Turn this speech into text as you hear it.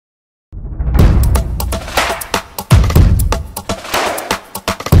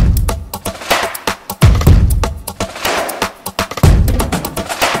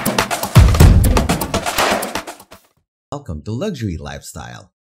Welcome to Luxury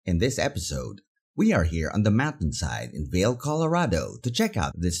Lifestyle. In this episode, we are here on the mountainside in Vail, Colorado to check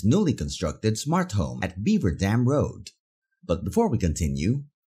out this newly constructed smart home at Beaver Dam Road. But before we continue,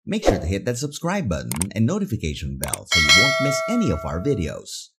 make sure to hit that subscribe button and notification bell so you won't miss any of our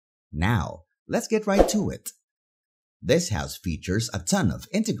videos. Now, let's get right to it. This house features a ton of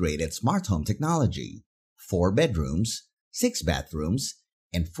integrated smart home technology, 4 bedrooms, 6 bathrooms,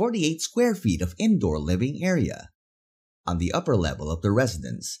 and 48 square feet of indoor living area. On the upper level of the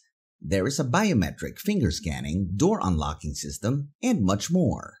residence, there is a biometric finger scanning, door unlocking system, and much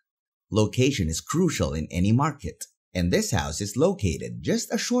more. Location is crucial in any market, and this house is located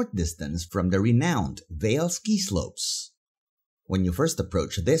just a short distance from the renowned Vail ski slopes. When you first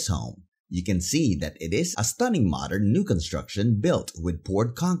approach this home, you can see that it is a stunning modern new construction built with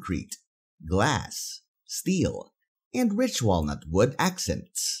poured concrete, glass, steel, and rich walnut wood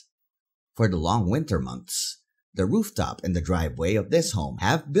accents. For the long winter months, the rooftop and the driveway of this home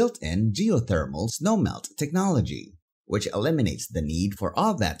have built-in geothermal snowmelt technology, which eliminates the need for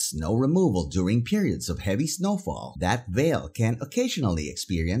all that snow removal during periods of heavy snowfall that Vail can occasionally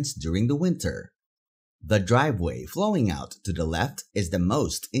experience during the winter. The driveway flowing out to the left is the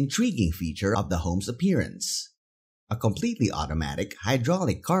most intriguing feature of the home's appearance. A completely automatic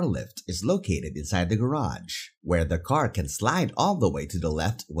hydraulic car lift is located inside the garage, where the car can slide all the way to the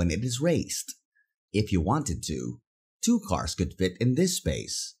left when it is raised. If you wanted to, 2 cars could fit in this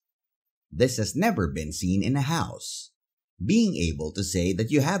space. This has never been seen in a house. Being able to say that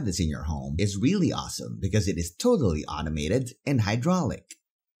you have this in your home is really awesome because it is totally automated and hydraulic.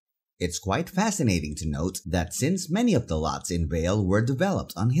 It's quite fascinating to note that since many of the lots in Vail were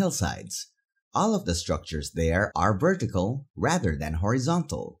developed on hillsides, all of the structures there are vertical rather than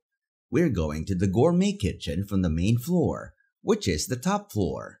horizontal. We're going to the gourmet kitchen from the main floor, which is the top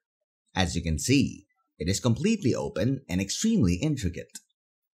floor. As you can see, it is completely open and extremely intricate.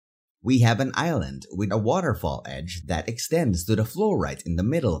 We have an island with a waterfall edge that extends to the floor right in the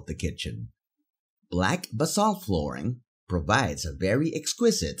middle of the kitchen. Black basalt flooring provides a very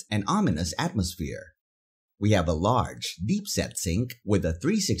exquisite and ominous atmosphere. We have a large, deep-set sink with a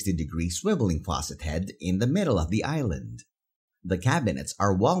 360-degree swiveling faucet head in the middle of the island. The cabinets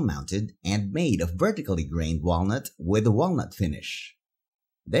are wall-mounted and made of vertically grained walnut with a walnut finish.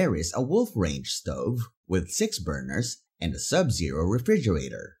 There is a Wolf Range stove with 6 burners and a Sub-Zero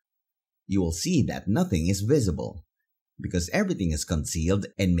refrigerator. You will see that nothing is visible, because everything is concealed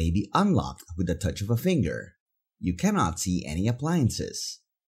and may be unlocked with the touch of a finger. You cannot see any appliances.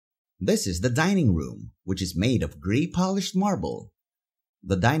 This is the dining room, which is made of gray polished marble.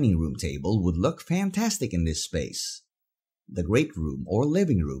 The dining room table would look fantastic in this space. The great room or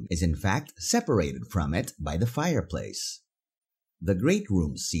living room is in fact separated from it by the fireplace. The great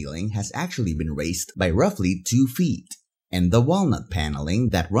room's ceiling has actually been raised by roughly 2 feet, and the walnut paneling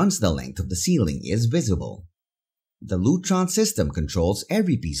that runs the length of the ceiling is visible. The Lutron system controls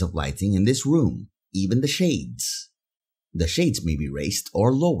every piece of lighting in this room, even the shades. The shades may be raised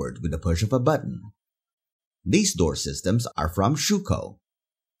or lowered with the push of a button. These door systems are from Schuco.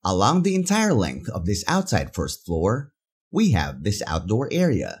 Along the entire length of this outside first floor, we have this outdoor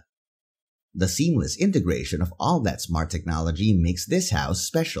area. The seamless integration of all that smart technology makes this house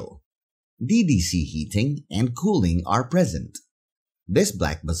special. DDC heating and cooling are present. This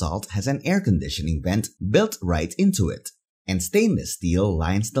black basalt has an air conditioning vent built right into it, and stainless steel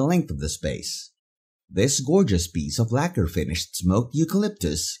lines the length of the space. This gorgeous piece of lacquer-finished smoked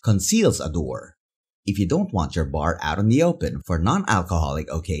eucalyptus conceals a door. If you don't want your bar out in the open for non-alcoholic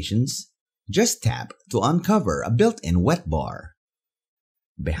occasions, just tap to uncover a built-in wet bar.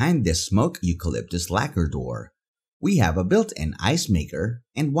 Behind this smoked eucalyptus lacquer door, we have a built-in ice maker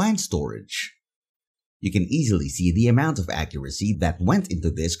and wine storage. You can easily see the amount of accuracy that went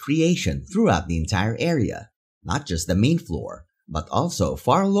into this creation throughout the entire area, not just the main floor, but also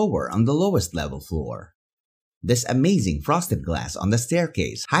far lower on the lowest level floor. This amazing frosted glass on the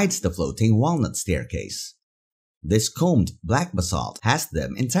staircase hides the floating walnut staircase. This combed black basalt has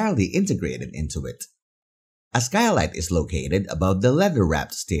them entirely integrated into it. A skylight is located above the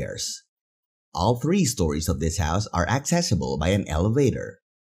leather-wrapped stairs. All 3 stories of this house are accessible by an elevator.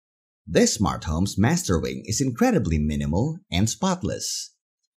 This smart home's master wing is incredibly minimal and spotless.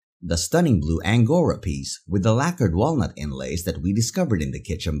 The stunning blue Angora piece with the lacquered walnut inlays that we discovered in the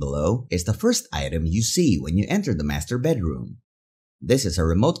kitchen below is the first item you see when you enter the master bedroom. This is a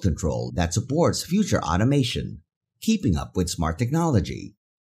remote control that supports future automation, keeping up with smart technology.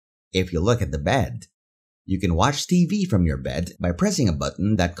 If you look at the bed, you can watch TV from your bed by pressing a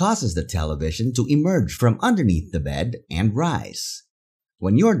button that causes the television to emerge from underneath the bed and rise.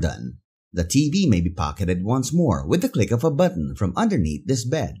 When you're done, The TV may be pocketed once more with the click of a button from underneath this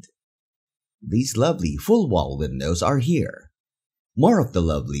bed. These lovely full-wall windows are here. More of the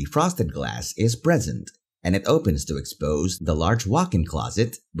lovely frosted glass is present, and it opens to expose the large walk-in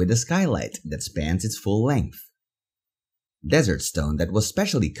closet with a skylight that spans its full length. Desert stone that was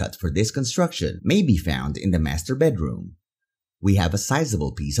specially cut for this construction may be found in the master bedroom. We have a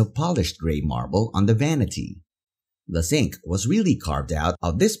sizable piece of polished gray marble on the vanity. The sink was really carved out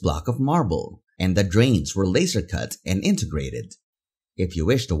of this block of marble, and the drains were laser cut and integrated. If you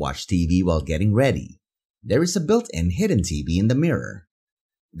wish to watch TV while getting ready, there is a built-in hidden TV in the mirror.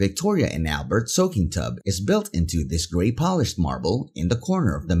 Victoria and Albert soaking tub is built into this gray polished marble in the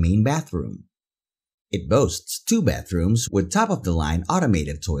corner of the main bathroom. It boasts 2 bathrooms with top-of-the-line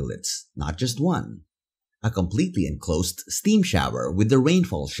automated toilets, not just one. A completely enclosed steam shower with the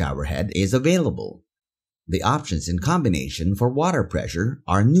rainfall shower head is available. The options in combination for water pressure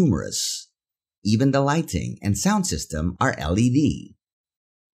are numerous. Even the lighting and sound system are LED.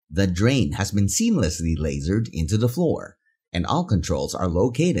 The drain has been seamlessly lasered into the floor, and all controls are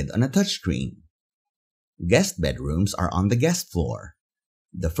located on a touchscreen. Guest bedrooms are on the guest floor.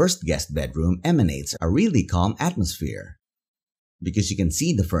 The first guest bedroom emanates a really calm atmosphere. Because you can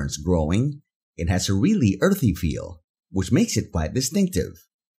see the ferns growing, it has a really earthy feel, which makes it quite distinctive.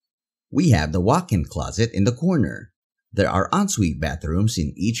 We have the walk-in closet in the corner. There are ensuite bathrooms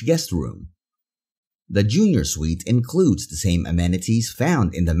in each guest room. The junior suite includes the same amenities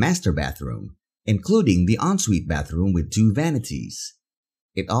found in the master bathroom, including the ensuite bathroom with 2 vanities.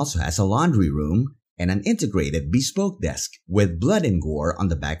 It also has a laundry room and an integrated bespoke desk with blood and gore on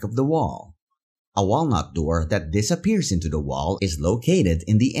the back of the wall. A walnut door that disappears into the wall is located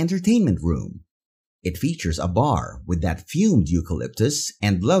in the entertainment room. It features a bar with that fumed eucalyptus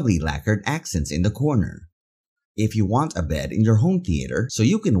and lovely lacquered accents in the corner. If you want a bed in your home theater so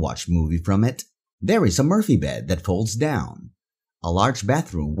you can watch movie from it, there is a Murphy bed that folds down. A large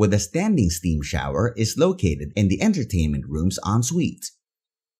bathroom with a standing steam shower is located in the entertainment room's ensuite.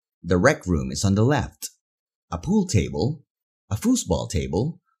 The rec room is on the left. A pool table, a foosball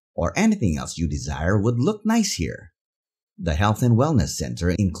table, or anything else you desire would look nice here. The Health and Wellness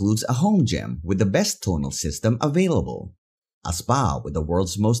Center includes a home gym with the best tonal system available, a spa with the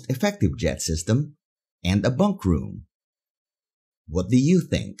world's most effective jet system, and a bunk room. What do you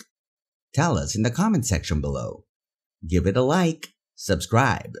think? Tell us in the comment section below. Give it a like,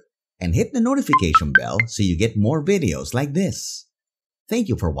 subscribe, and hit the notification bell so you get more videos like this. Thank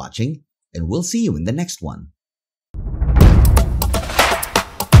you for watching, and we'll see you in the next one.